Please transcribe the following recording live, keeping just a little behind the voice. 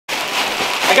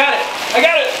I got it. I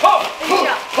got it. Look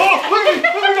at me.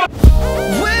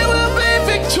 We will be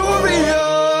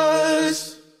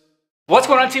victorious. What's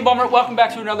going on, Team Balmert? Welcome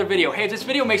back to another video. Hey, if this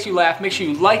video makes you laugh, make sure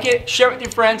you like it, share it with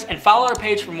your friends, and follow our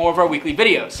page for more of our weekly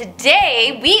videos.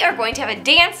 Today, we are going to have a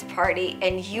dance party,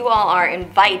 and you all are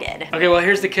invited. Okay, well,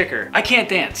 here's the kicker. I can't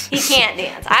dance. He can't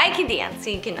dance. I can dance, so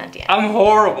you cannot dance. I'm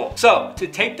horrible. So, to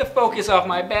take the focus off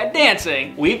my bad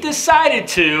dancing, we've decided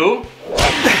to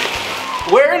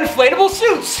wear inflatable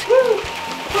suits.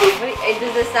 Wait,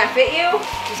 does this not fit you?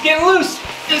 It's getting loose.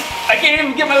 I can't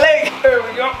even get my leg. There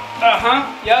we go.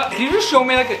 Yep. Can you just show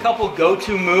me like a couple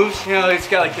go-to moves? You know, it's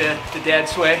got like the dad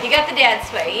sway. You got the dad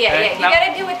sway, yeah, okay. yeah. You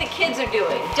gotta do what the kids are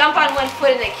doing. Jump on one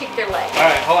foot and then kick their leg. All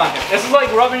right, hold on. This is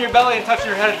like rubbing your belly and touching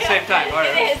your head at the same time. All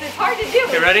right. It is. It's hard to do.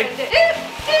 Okay, ready?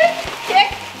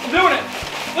 Kick. I'm doing it.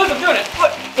 Look, I'm doing it.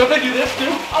 Look. Don't they do this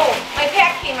too? Oh, my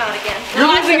pack came out again. You're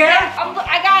losing air? I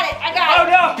got it. Oh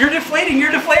no! You're deflating.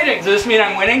 You're deflating. Does this mean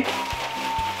I'm winning?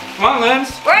 Come on,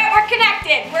 Lens. We're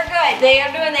connected. We're good. They are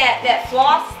doing that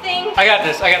floss thing. I got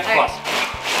this. I got the floss.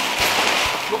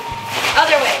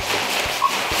 Other way.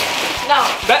 No.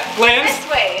 That lands. This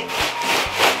way.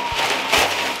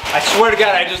 I swear to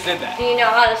God, I just did that. Do you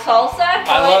know how to salsa?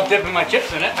 I love dipping my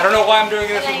chips in it. I don't know why I'm doing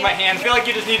this with my hand. I feel like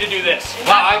you just need to do this.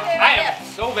 Wow, I am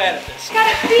so bad at this. You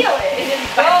gotta feel it. It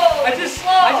just goes.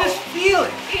 I just feel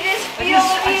it. You just feel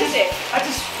the music. I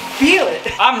just feel it.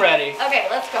 I'm ready.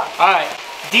 Okay, let's go. All right.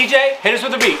 DJ, hit us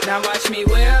with the beat. Now watch me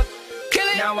whip. Kill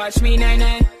it. Now watch me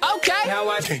nay-nay. Okay. Now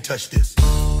watch. Can't touch this.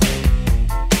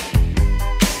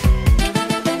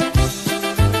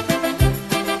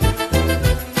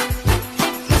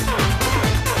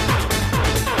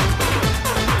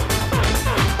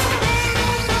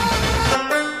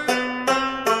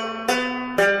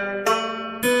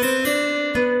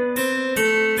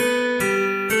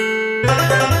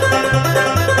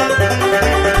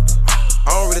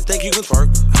 Think you can twerk,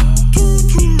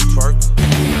 twerk.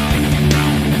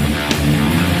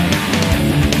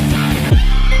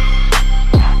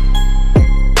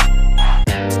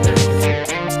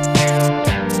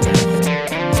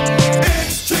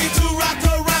 It's tricky to rock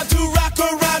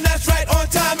around, that's right, on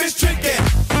time is tricky.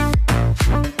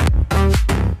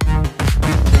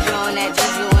 You on that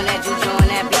juju on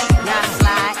that beat, now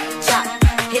slide, chop,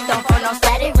 hit the phone, don't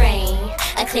let it rain,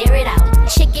 I clear it out.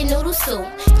 Chicken noodle soup,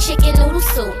 chicken noodle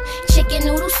soup, chicken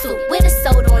noodle soup with a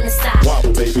soda on the side.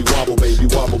 Wobble baby, wobble baby,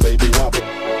 wobble baby, wobble.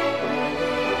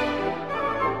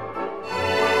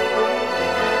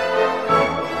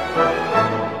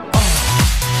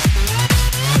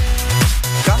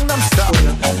 Gangnam Style.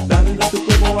 Dale a tu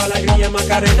cuerpo alegría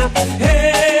Macarena,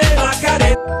 hey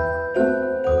Macarena.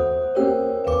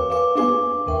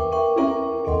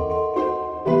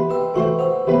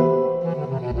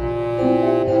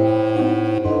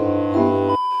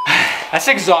 That's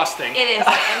exhausting. It is.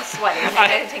 I'm sweating. I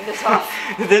gotta take this off.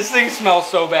 This thing smells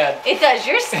so bad. It does.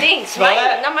 Yours stinks. Smell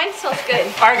that? No, mine smells good.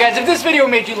 All right, guys, if this video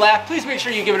made you laugh, please make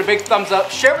sure you give it a big thumbs up,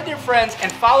 share it with your friends,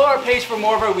 and follow our page for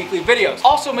more of our weekly videos.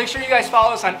 Also, make sure you guys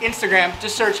follow us on Instagram.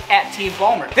 Just search @Team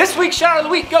Balmert. This week's shout out of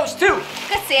the week goes to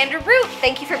Cassandra Root.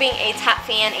 Thank you for being a top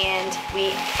fan, and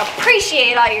we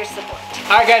appreciate all your support.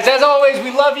 All right, guys, as always,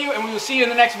 we love you, and we will see you in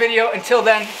the next video. Until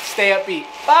then, stay upbeat.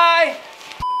 Bye.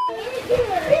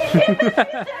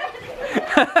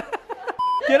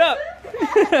 Get up.